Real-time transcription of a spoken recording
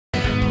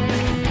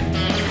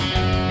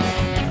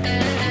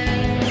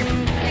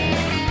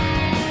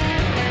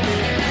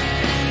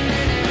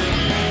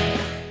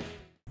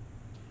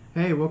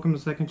Hey, welcome to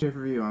Second Shift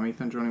Review. I'm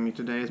Ethan. Joining me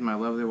today is my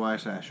lovely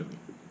wife, Ashley.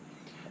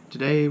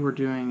 Today we're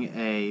doing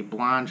a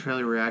blind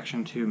trailer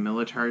reaction to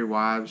Military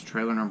Wives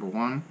trailer number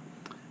 1.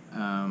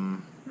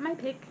 My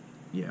pick.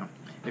 Yeah.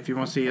 If you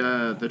want to see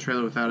the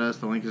trailer without us,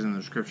 the link is in the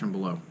description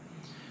below.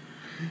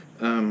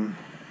 It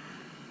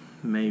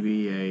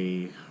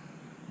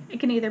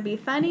can either be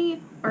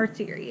funny or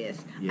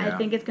serious. Yeah. I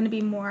think it's going to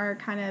be more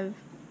kind of,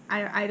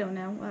 I don't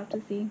know. We'll have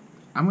to see.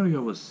 I'm going to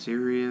go with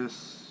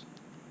serious,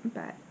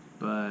 But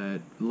a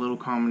little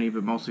comedy,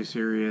 but mostly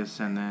serious,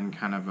 and then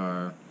kind of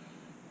a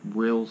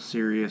real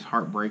serious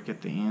heartbreak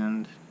at the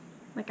end.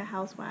 like a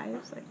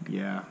Housewives.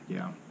 Yeah.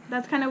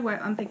 That's kind of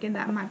what I'm thinking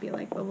that might be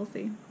like, but we'll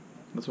see.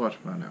 Let's watch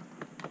and find out.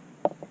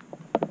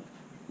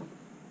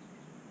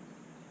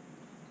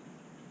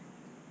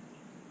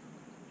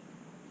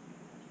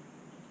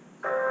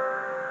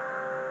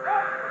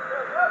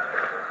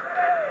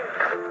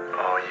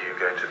 Are you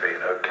going to be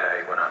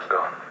okay when I'm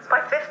gone? It's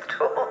my 5th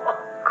tour.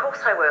 Of course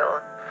I will.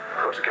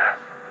 Got to go.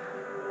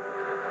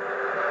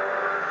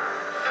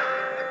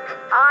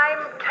 I'm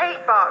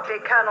Kate Barclay,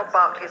 Colonel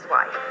Barclay's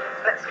wife.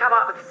 Let's come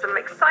up with some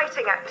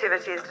exciting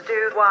activities to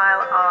do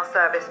while our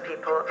service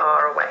people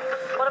are away.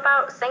 What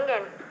about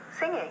singing?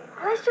 Singing?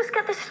 Let's just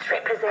get the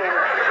strippers in.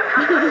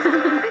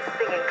 This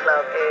singing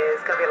club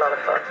is going to be a lot of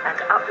fun and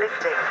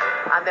uplifting.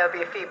 And there'll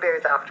be a few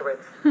beers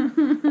afterwards. So,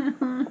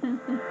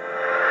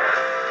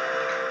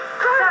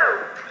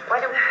 why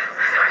don't we...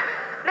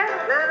 No,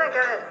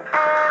 go ahead.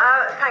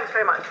 Thanks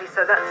very much,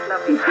 Lisa. That's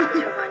lovely.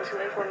 This reminds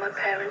me of when my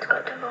parents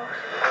got divorced.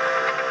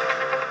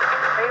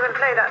 Are you going to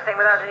play that thing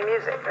without any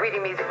music?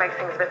 Reading music makes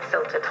things a bit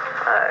stilted.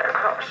 I'm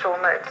not sure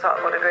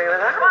Mozart would agree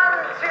with that. 1,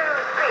 2, 3.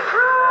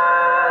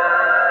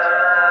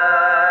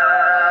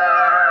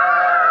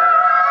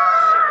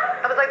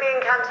 That was like the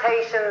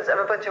incantations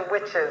of a bunch of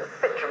witches.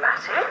 Bit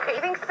dramatic.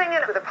 If you think singing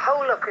with a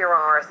pole up your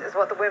arse is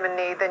what the women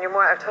need, then you're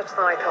more out of touch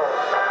than I thought.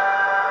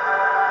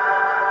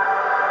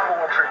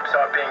 More troops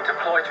are being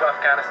deployed to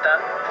Afghanistan.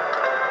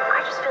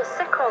 I just feel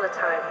sick all the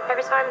time.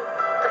 Every time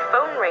the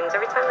phone rings,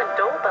 every time the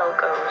doorbell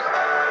goes.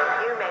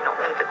 You may not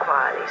need the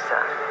choir,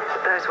 Lisa,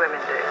 but those women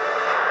do.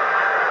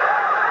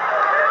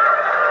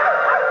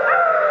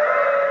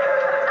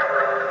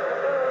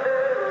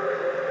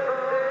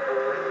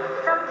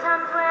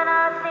 Sometimes when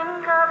I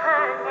think of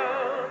her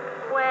name,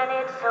 when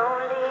it's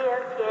only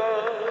a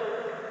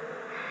game,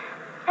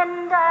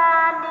 and I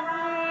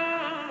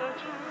need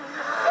you.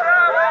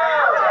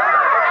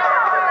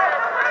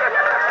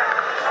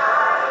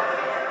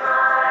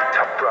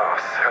 Tough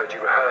Brass heard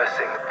you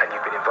rehearsing, and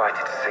you've been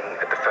invited to sing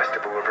at the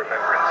Festival of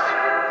Remembrance.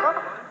 What?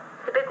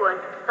 The big one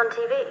on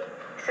TV.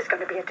 This is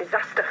going to be a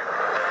disaster.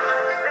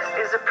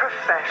 This is a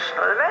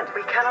professional event.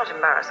 We cannot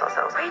embarrass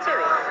ourselves. What are you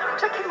doing?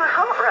 Checking my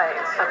heart rate.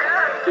 Okay.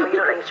 Well, you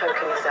don't let you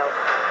choking yourself.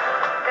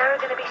 There are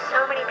going to be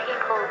so many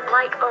people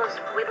like us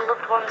with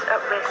loved ones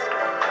at risk.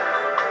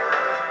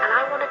 And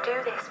I want to do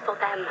this for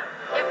them.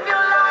 If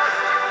you're lost,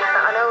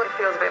 I know it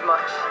feels a bit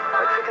much,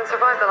 but if we can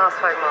survive the last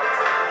 5 months,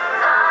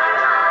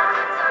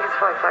 it's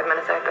 5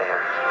 minutes out there.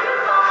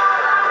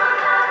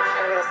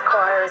 Maybe this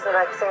choir isn't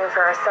about singing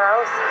for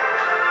ourselves.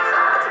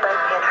 It's about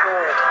being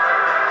heard.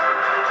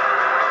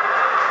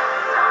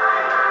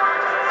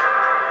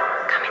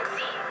 Come and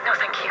see. No,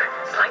 thank you.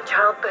 It's like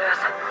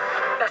childbirth.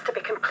 Best to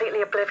be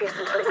completely oblivious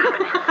until it's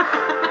happening.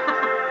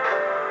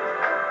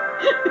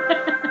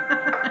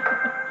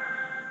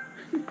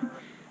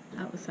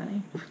 That was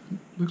funny.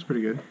 Looks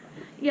pretty good.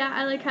 Yeah,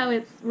 I like how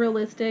it's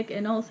realistic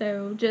and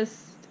also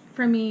just,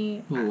 for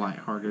me, A little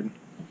lighthearted.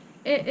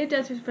 it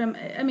does just from,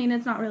 I mean,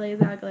 it's not really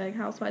exactly like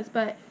Housewives,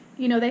 but,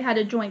 you know, they had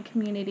a joint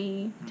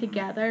community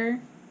together.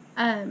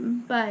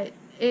 But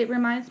it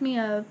reminds me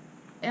of,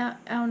 I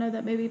don't know,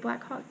 that movie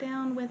Black Hawk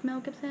Down with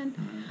Mel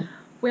Gibson,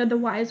 where the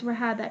wives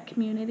had that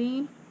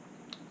community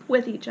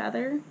with each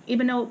other.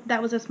 Even though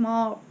that was a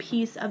small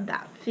piece of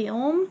that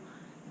film,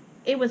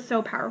 it was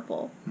so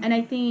powerful. And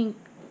I think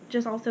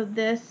just also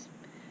this,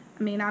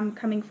 I mean, I'm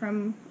coming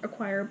from a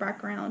choir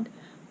background,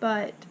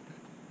 but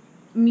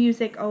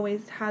music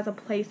always has a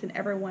place in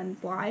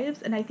everyone's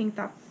lives, and I think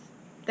that's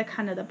the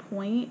kind of the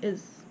point,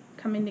 is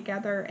coming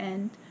together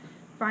and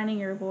finding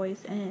your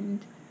voice,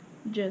 and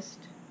just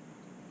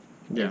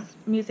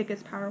music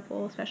is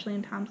powerful, especially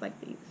in times like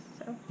these.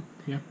 So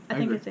Yeah, I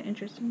think agree. it's an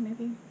interesting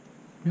movie.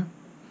 Yeah.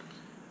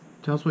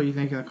 Tell us what you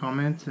think in the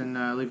comments, and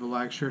leave a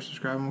like, share,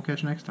 subscribe, and we'll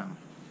catch you next time.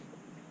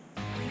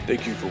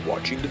 Thank you for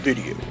watching the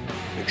video.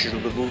 Make sure to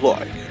leave a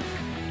like,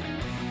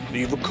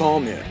 leave a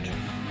comment,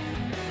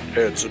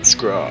 and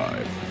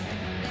subscribe.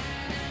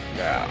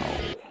 Now.